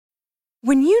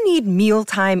When you need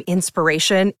mealtime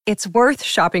inspiration, it's worth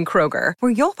shopping Kroger,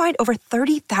 where you'll find over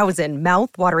 30,000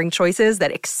 mouth-watering choices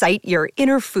that excite your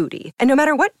inner foodie. And no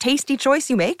matter what tasty choice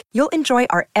you make, you'll enjoy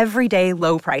our everyday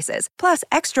low prices, plus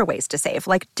extra ways to save,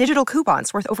 like digital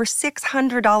coupons worth over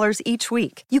 $600 each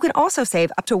week. You can also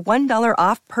save up to $1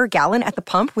 off per gallon at the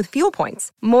pump with fuel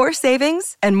points. More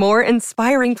savings and more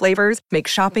inspiring flavors make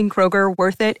shopping Kroger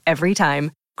worth it every time.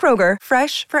 Kroger,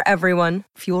 fresh for everyone.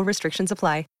 Fuel restrictions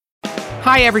apply.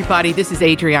 Hi, everybody. This is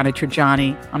Adriana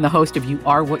Trajani. I'm the host of You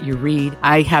Are What You Read.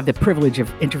 I have the privilege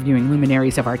of interviewing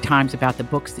luminaries of our times about the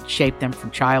books that shaped them from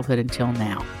childhood until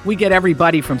now. We get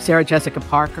everybody from Sarah Jessica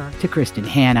Parker to Kristen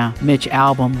Hanna, Mitch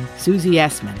Albom, Susie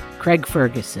Essman, Craig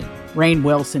Ferguson, Rainn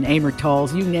Wilson, Amor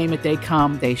Tolls, you name it, they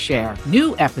come, they share.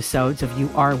 New episodes of You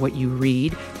Are What You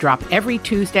Read drop every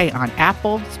Tuesday on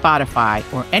Apple, Spotify,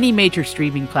 or any major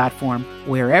streaming platform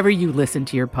wherever you listen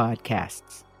to your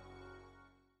podcasts.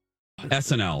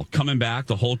 SNL coming back,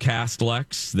 the whole cast,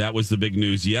 Lex. That was the big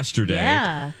news yesterday.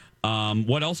 Yeah.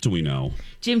 What else do we know?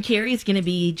 Jim Carrey is going to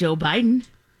be Joe Biden.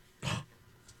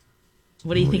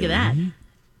 What do you think of that?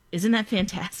 Isn't that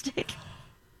fantastic?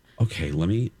 Okay, let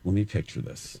me picture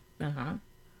this. Uh-huh.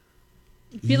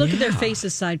 If you look at their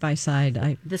faces side by side,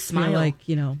 I The feel smile. like,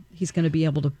 he's going to be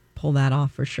able to pull that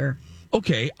off for sure.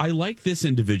 Okay, I like this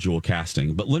individual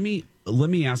casting, but let me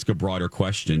ask a broader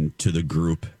question to the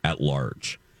group at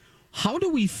large. How do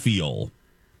we feel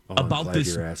about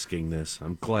this?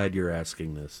 I'm glad you're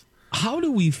asking this. How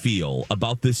do we feel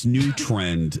about this new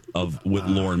trend with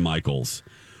Lorne Michaels,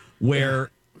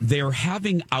 where they're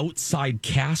having outside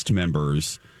cast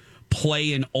members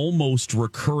play an almost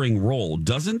recurring role?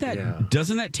 Doesn't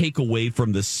that take away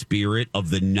from the spirit of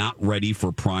the not ready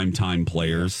for primetime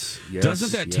players?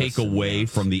 Doesn't that take away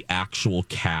from the actual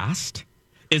cast?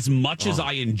 As much as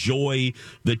I enjoy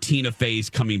the Tina Fey's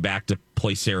coming back to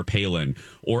play Sarah Palin,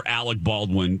 or Alec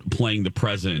Baldwin playing the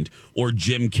president, or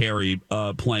Jim Carrey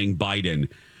playing Biden,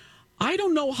 I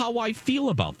don't know how I feel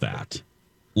about that.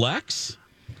 Lex?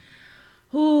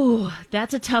 Ooh,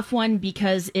 that's a tough one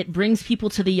because it brings people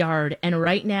to the yard, and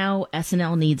right now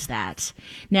SNL needs that.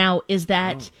 Now, is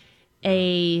that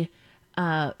a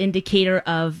indicator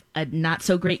of a not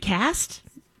so great cast?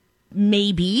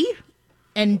 Maybe.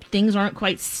 And things aren't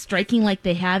quite striking like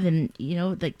they have in,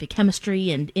 like the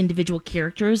chemistry and individual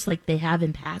characters like they have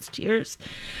in past years.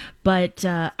 But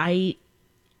I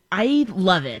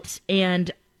love it.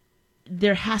 And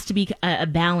there has to be a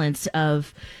balance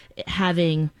of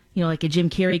having, like a Jim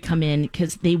Carrey come in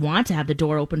because they want to have the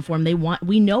door open for him.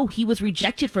 We know he was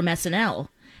rejected from SNL.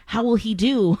 How will he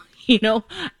do,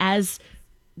 as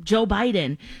Joe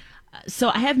Biden? So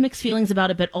I have mixed feelings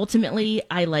about it, but ultimately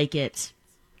I like it.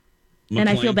 And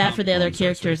I feel bad for the other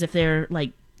characters if they're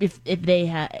like, if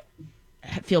they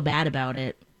feel bad about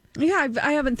it. Yeah,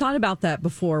 I haven't thought about that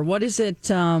before. What is it?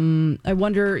 I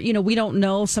wonder, we don't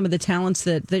know some of the talents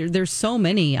that there's so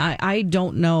many. I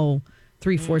don't know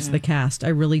 3/4 of the cast. I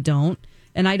really don't.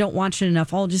 And I don't watch it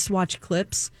enough. I'll just watch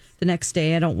clips the next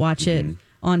day. I don't watch it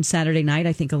on Saturday night.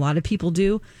 I think a lot of people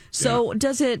do. So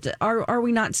are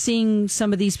we not seeing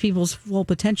some of these people's full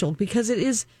potential? Because it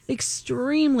is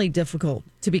extremely difficult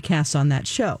to be cast on that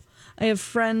show. I have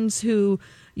friends who,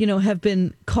 have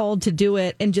been called to do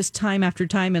it, and just time after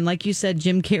time. And like you said,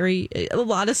 Jim Carrey, a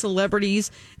lot of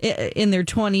celebrities in their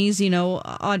 20s,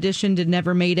 auditioned and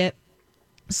never made it.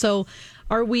 So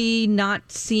are we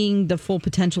not seeing the full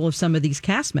potential of some of these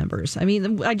cast members? I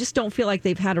mean, I just don't feel like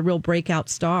they've had a real breakout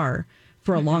star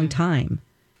for a long time,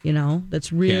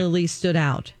 that's really stood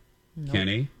out.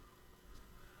 Kenny?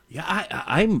 Yeah,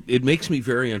 it makes me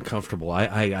very uncomfortable.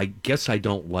 I guess I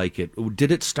don't like it.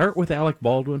 Did it start with Alec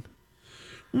Baldwin?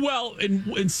 Well,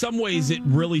 in some ways, it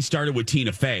really started with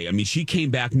Tina Fey. I mean, she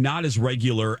came back not as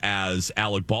regular as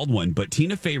Alec Baldwin, but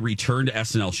Tina Fey returned to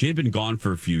SNL. She had been gone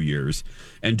for a few years,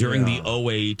 and during the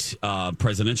 2008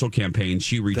 presidential campaign,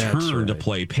 she returned to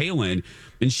play Palin,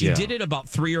 and she did it about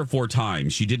 3 or 4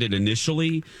 times. She did it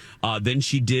initially, then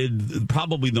she did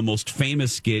probably the most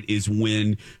famous skit is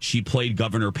when she played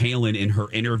Governor Palin in her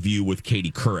interview with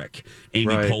Katie Couric.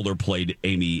 Amy Poehler played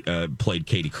Katie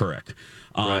Couric.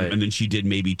 And then she did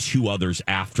maybe 2 others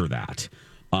after that,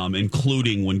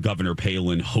 including when Governor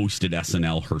Palin hosted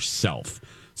SNL herself.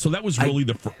 So that was really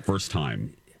the first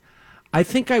time. I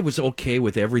think I was okay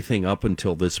with everything up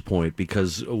until this point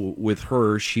because with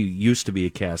her, she used to be a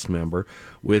cast member.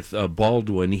 With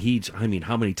Baldwin,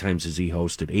 how many times has he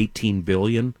hosted? 18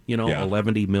 billion,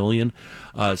 11 million.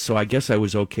 So I guess I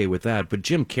was okay with that. But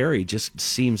Jim Carrey just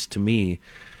seems to me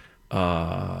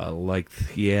I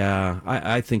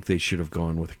think they should have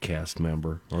gone with a cast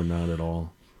member or not at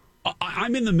all.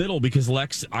 I'm in the middle because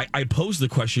Lex, I posed the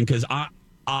question because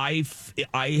I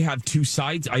have two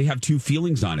sides. I have two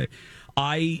feelings on it.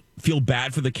 I feel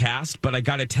bad for the cast, but I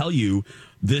got to tell you,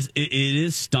 it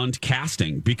is stunt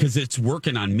casting because it's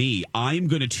working on me. I'm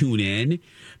going to tune in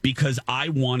because I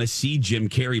want to see Jim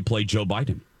Carrey play Joe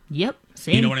Biden. Yep,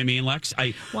 same. You know what I mean, Lex?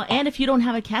 And if you don't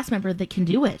have a cast member that can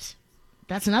do it,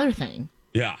 that's another thing.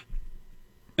 Yeah.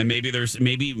 And maybe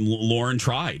Lauren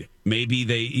tried. Maybe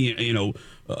they, he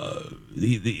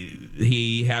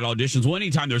had auditions. Well,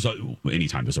 anytime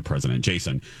there's a president,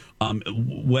 Jason,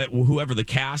 whoever the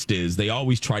cast is, they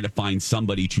always try to find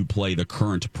somebody to play the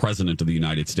current president of the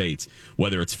United States.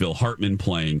 Whether it's Phil Hartman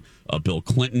playing Bill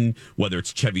Clinton, whether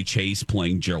it's Chevy Chase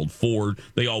playing Gerald Ford,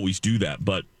 they always do that.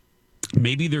 But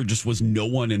maybe there just was no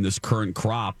one in this current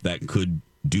crop that could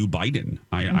do Biden.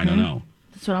 I don't know.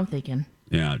 That's what I'm thinking.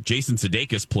 Yeah, Jason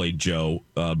Sudeikis played Joe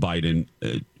Biden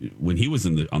when he was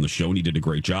on the show, and he did a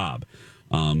great job.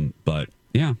 But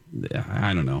yeah,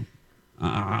 I don't know.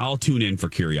 I'll tune in for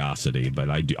curiosity, but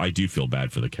I do feel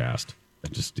bad for the cast.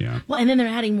 Well, and then they're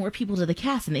adding more people to the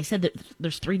cast, and they said that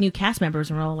there's 3 new cast members,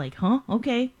 and we're all like, huh?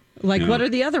 Okay. Like, what are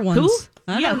the other ones? Who?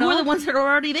 I don't know. Who are the ones that are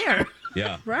already there?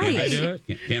 Yeah, right. Can they do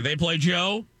it? Can they play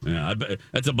Joe? Yeah, I bet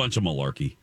that's a bunch of malarkey.